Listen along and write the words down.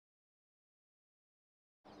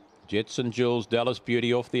Jetson Jules, Dallas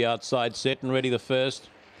Beauty off the outside, set and ready the first.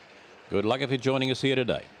 Good luck if you're joining us here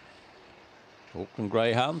today. Auckland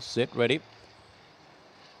Greyhounds, set, ready.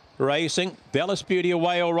 Racing. Dallas Beauty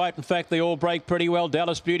away all right. In fact, they all break pretty well.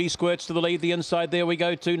 Dallas Beauty squirts to the lead. The inside there we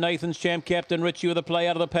go to Nathan's Champ. Captain Richie with a play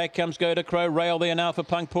out of the pack. Comes Go to Crow. Rail there now for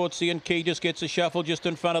Punk Portsea, and Key just gets a shuffle just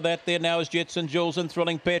in front of that. There now is Jetson Jules and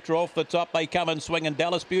Thrilling Petra off the top. They come and swing, and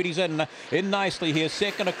Dallas Beauty's in nicely here.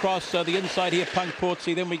 Second across the inside here, Punk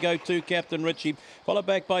Portsea. Then we go to Captain Richie. Followed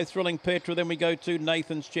back by Thrilling Petra. Then we go to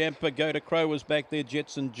Nathan's Champ. Go to Crow was back there.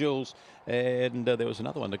 Jetson Jules. And there was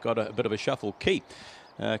another one that got a bit of a shuffle. Key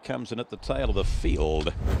comes in at the tail of the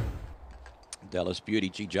field. Dallas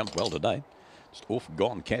Beauty, she jumped well today. Just off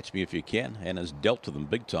gone, Catch Me If You Can, and has dealt to them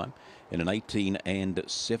big time in an 18 and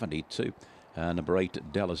 72. Number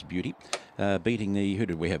 8, Dallas Beauty, beating the, who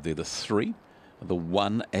did we have there? The 3, the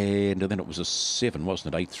 1, and then it was a 7,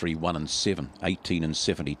 wasn't it? 8, 3, 1 and 7, 18 and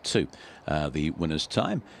 72. The winner's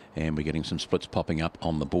time, and we're getting some splits popping up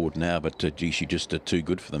on the board now, but gee, she just too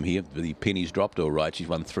good for them here. The pennies dropped all right. She's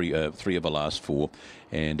won three of her last 4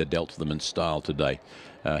 and dealt to them in style today.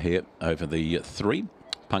 Here over the 3,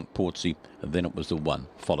 Punk Portsea, and then it was the 1,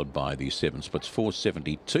 followed by the 7. Splits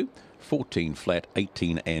 472, 14 flat,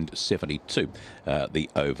 18 and 72, the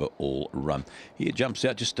overall run. Here jumps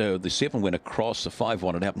out, just the 7 went across, the 5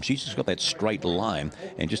 wanted out, and she's just got that straight line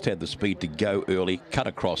and just had the speed to go early, cut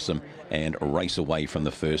across them and race away from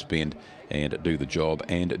the first bend and do the job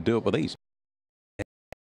and do it with ease.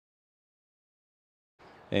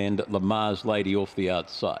 And Lamar's Lady off the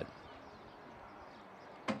outside.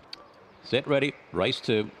 Set, ready, race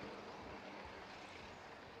 2.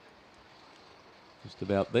 Just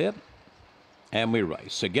about there. And we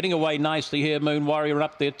race. So getting away nicely here, Moon Warrior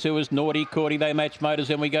up there too is Naughty Cordy. They match motors.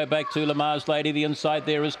 Then we go back to Lamar's Lady. The inside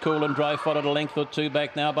there is Cool and Dry, followed a length or 2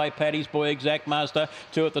 back now by Paddy's Boy, Exact Master.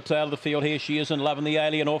 2 at the tail of the field. Here she is in Love and the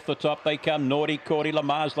Alien. Off the top they come. Naughty Cordy,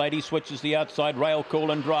 Lamar's Lady switches the outside rail.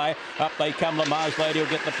 Cool and Dry. Up they come. Lamar's Lady will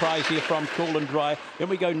get the prize here from Cool and Dry. Then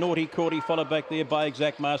we go Naughty Cordy, followed back there by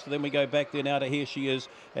Exact Master. Then we go back there now to Here She Is.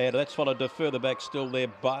 And that's followed further back still there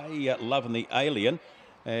by Love and the Alien.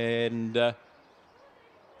 And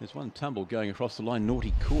there's one tumble going across the line,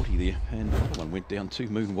 Naughty Cordy there, and another one went down to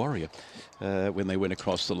Moon Warrior when they went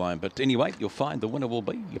across the line. But anyway, you'll find the winner will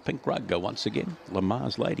be your pink rug go once again.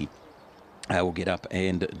 Lamar's Lady will get up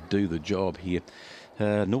and do the job here.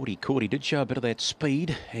 Naughty Cordy did show a bit of that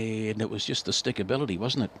speed, and it was just the stickability,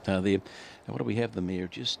 wasn't it? There. What do we have them here?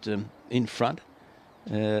 Just in front.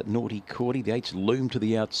 Naughty Cordy, the 8's loom to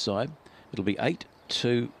the outside. It'll be 8,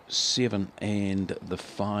 2, 7, and the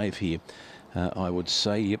 5 here. I would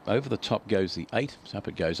say, yep, over the top goes the 8. So up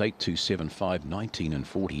it goes 8, 2, 7, 5, 19 and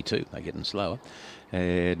 42. They're getting slower.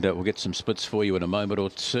 And we'll get some splits for you in a moment or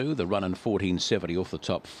two. The run in 1470 off the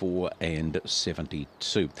top, 4 and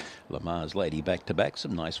 72. Lamar's Lady back to back.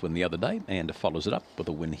 Some nice win the other day and follows it up with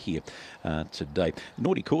a win here today.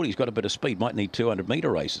 Naughty Cordy's got a bit of speed. Might need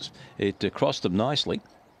 200-metre races. It crossed them nicely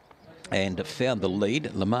and found the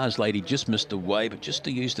lead. Lamar's Lady just missed away, but just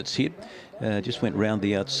used its head. Just went round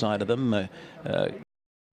the outside of them.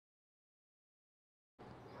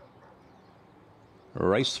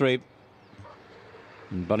 Race 3.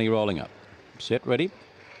 Bunny rolling up. Set, ready.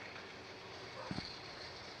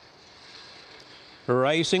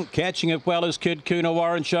 Racing, catching it well as Kid Kuna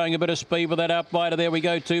Warren, showing a bit of speed with that outbiter. There we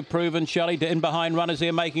go to Proven Shelley. In behind runners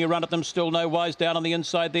there, making a run at them. Still no wise down on the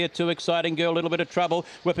inside there. Too Exciting Girl, a little bit of trouble.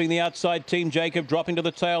 Whipping the outside, Team Jacob dropping to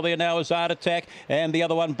the tail there now is Art Attack. And the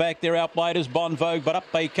other one back there, outbiters Bon Vogue. But up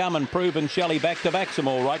they come, and Proven Shelley back to back some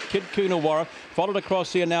all right. Kid Kuna Warren followed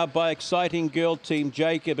across here now by Exciting Girl, Team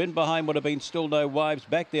Jacob. In behind would have been Still No Wives.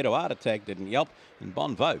 Back there to Art Attack, didn't yelp. And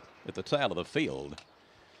Bon Vogue at the tail of the field.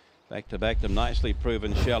 Back to back them nicely,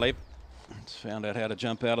 Proven Shelley. It's found out how to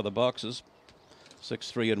jump out of the boxes. 6,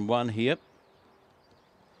 3 and 1 here.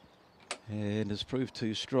 And has proved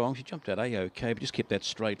too strong. She jumped out A-OK, but just kept that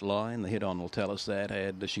straight line. The head-on will tell us that.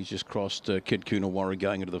 And she's just crossed Kid Kuna Warrior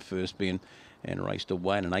going into the first bend and raced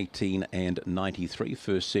away in an 18 and 93.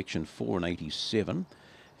 First section 4 and 87.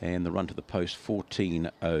 And the run to the post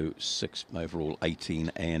 14.06. Overall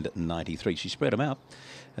 18 and 93. She spread them out.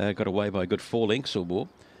 Got away by a good 4 lengths or more.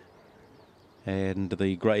 And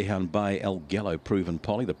the Greyhound by El Gallo, Proven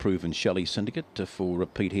Polly, the Proven Shelley Syndicate for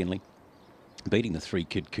Pete Henley. Beating the 3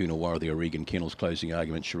 Kid Kuna Warrior, the Oregon Kennels closing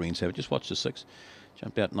argument. Shireen Savage, just watch the 6.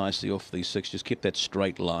 Jumped out nicely off the 6, just kept that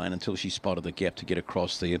straight line until she spotted the gap to get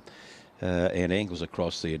across there. And angles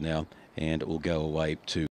across there now, and it will go away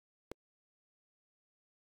to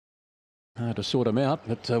sort them out,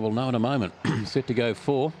 but we'll know in a moment. Set to go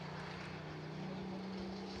 4.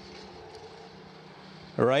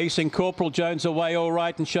 Racing Corporal Jones away all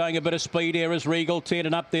right and showing a bit of speed here is Regal 10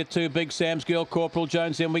 and up there too Big Sam's Girl, Corporal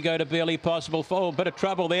Jones. Then we go to Barely Possible. Oh, a bit of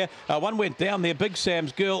trouble there. One went down there, Big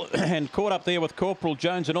Sam's Girl, and caught up there with Corporal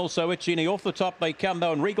Jones and also Itchini. Off the top they come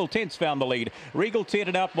though, and Regal 10's found the lead. Regal 10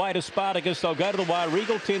 and out wide is Spartacus. They'll go to the wire.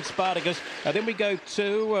 Regal 10, Spartacus. Then we go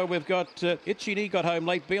to, we've got Itchini got home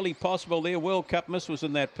late. Barely Possible there. World Cup Miss was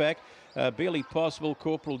in that pack. Barely Possible,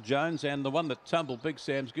 Corporal Jones, and the one that tumbled, Big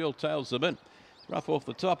Sam's Girl, tails them in. Rough off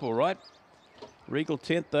the top, all right. Regal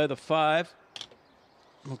 10th, though, the 5.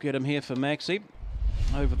 We'll get him here for Maxi.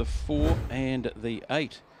 Over the 4 and the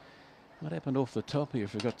 8. What happened off the top here?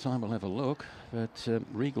 If we've got time, we'll have a look. But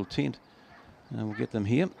Regal 10th, we'll get them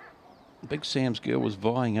here. Big Sam's Girl was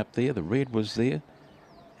vying up there. The red was there.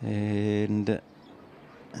 And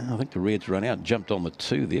I think the red's run out. Jumped on the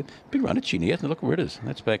 2 there. Big run at Chini. Look where it is.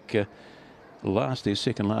 That's back... last there,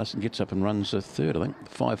 second last, and gets up and runs a third, I think.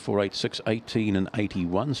 5, 4, 8, 6, 18 and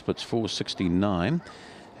 81, splits 469,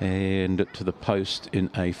 and to the post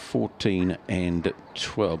in a 14 and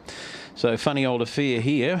 12. So funny old affair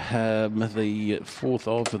here, the fourth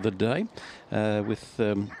of the day, with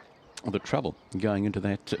the trouble going into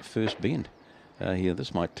that first bend. Here,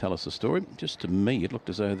 this might tell us a story. Just to me, it looked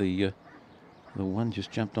as though the one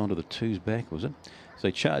just jumped onto the 2's back, was it? So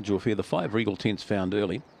they charge off here. The 5 Regal 10's found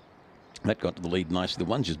early. That got to the lead nicely.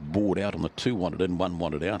 The 1's just bored out on the 2 wanted in, 1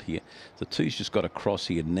 wanted out here. The 2's just got across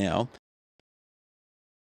here now.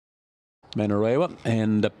 Manarewa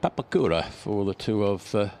and Papakura for the 2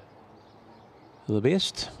 of the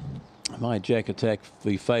best. My Jack Attack,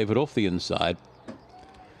 the favourite off the inside.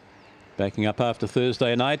 Backing up after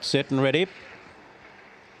Thursday night, set and ready.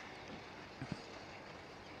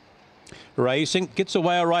 Racing, gets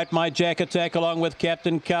away all right, My Jack Attack, along with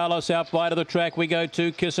Captain Carlos. Out wide of the track we go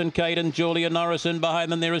to Kissin' Kate and Julia Norris. In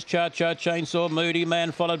behind them there is Cha-Cha Chainsaw, Moody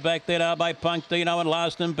Man, followed back there now by Punk Dino and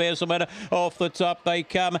last Embezzlement. Off the top they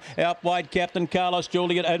come, out wide Captain Carlos,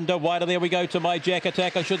 Julia, and wider there we go to My Jack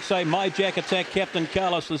Attack, I should say. My Jack Attack, Captain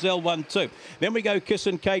Carlos, Lizelle 1-2. Then we go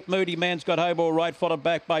Kissin' Kate, Moody Man's got home all right, followed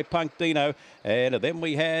back by Punk Dino. And then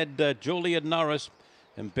we had Julia Norris,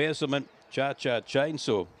 Embezzlement, Cha-Cha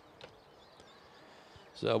Chainsaw.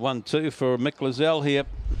 So 1-2 for Mick Lizelle here.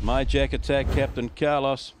 My Jack Attack, Captain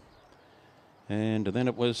Carlos. And then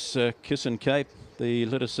it was Kissin' Kate, the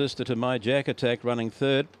little sister to My Jack Attack, running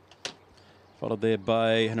third. Followed there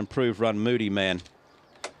by an improved run, Moody Man.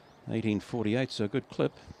 18:48, so a good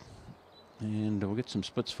clip. And we'll get some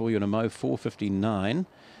splits for you in a mo. 4:59,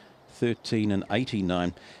 13 and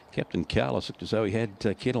 89. Captain Carlos looked as though he had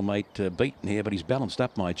Kettlemate beaten here, but he's balanced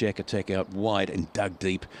up My Jack Attack out wide and dug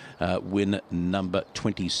deep. Win number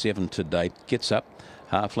 27 today. Gets up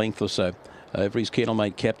half length or so over his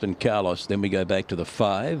Kettlemate, Captain Carlos. Then we go back to the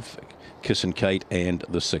 5, Kissin' Kate, and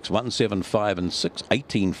the 6. 1, 7, 5 and 6,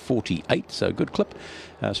 18:48. So good clip.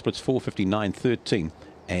 Splits 4:59, 13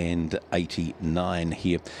 and 89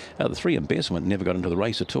 here. The 3 Embezzlement never got into the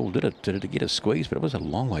race at all, did it? Did it get a squeeze? But it was a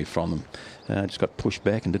long way from them. Just got pushed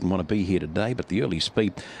back and didn't want to be here today. But the early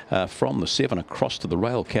speed from the 7 across to the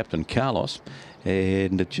rail, Captain Carlos,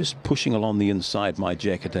 and just pushing along the inside, My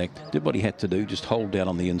Jack Attack. Did what he had to do, just hold down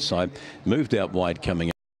on the inside. Moved out wide coming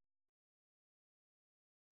up.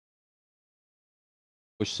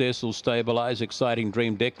 Cecil stabilise, Exciting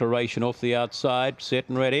Dream, Declaration off the outside, set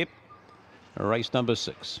and ready. Race number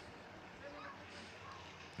 6.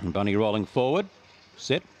 And Bunny rolling forward,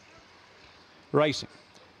 set, racing.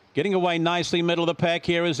 Getting away nicely, middle of the pack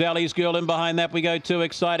here is Ali's Girl. In behind that we go to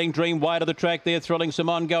Exciting Dream, wide of the track there, Thrilling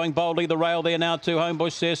Simon going boldly. The rail there now to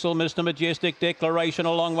Homebush Cecil, Mr. Majestic, Declaration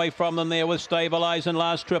a long way from them there with Stabilise and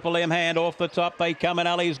last Triple M Hand. Off the top they come, and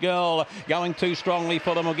Ali's Girl going too strongly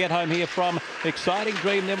for them. We'll get home here from Exciting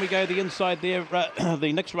Dream. Then we go the inside there.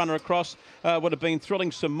 The next runner across would have been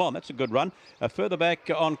Thrilling Simon. That's a good run. Further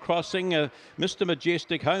back on crossing, Mr.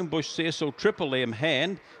 Majestic, Homebush Cecil, Triple M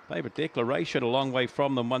Hand. Favourite Declaration a long way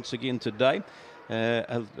from them once again today,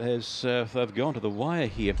 as they've gone to the wire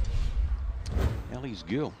here. Ali's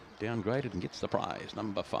Girl downgraded and gets the prize,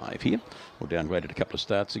 number 5 here, or downgraded a couple of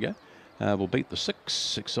starts ago. Will beat the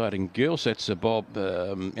 6, Exciting Girl. So that's Bob,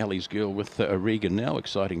 Ali's Girl with Regan now,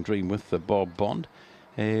 Exciting Dream with Bob Bond.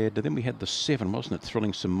 And then we had the 7, wasn't it?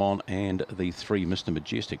 Thrilling Simon, and the 3, Mr.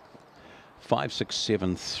 Majestic. 5, 6,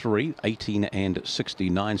 7, 3, 18 and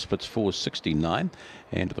 69, splits 4:69,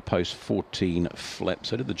 and to the post 14 flat.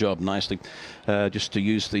 So did the job nicely, just to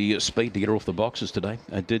use the speed to get her off the boxes today.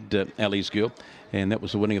 Did Ali's Girl, and that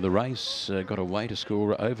was the winning of the race. Got away to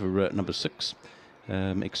score over number 6,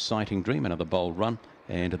 Exciting Dream, another bold run.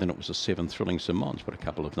 And then it was a 7, Thrilling Simons, but a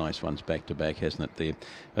couple of nice ones back to back, hasn't it there?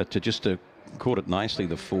 But just caught it nicely,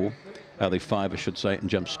 the 4. The 5, I should say, and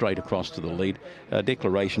jumped straight across to the lead.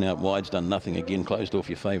 Declaration out wide's done nothing again. Closed off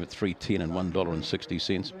your favourite $3.10 and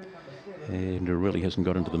 $1.60. And really hasn't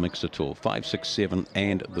got into the mix at all. 5, 6, 7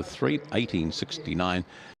 and the 3, 18.69.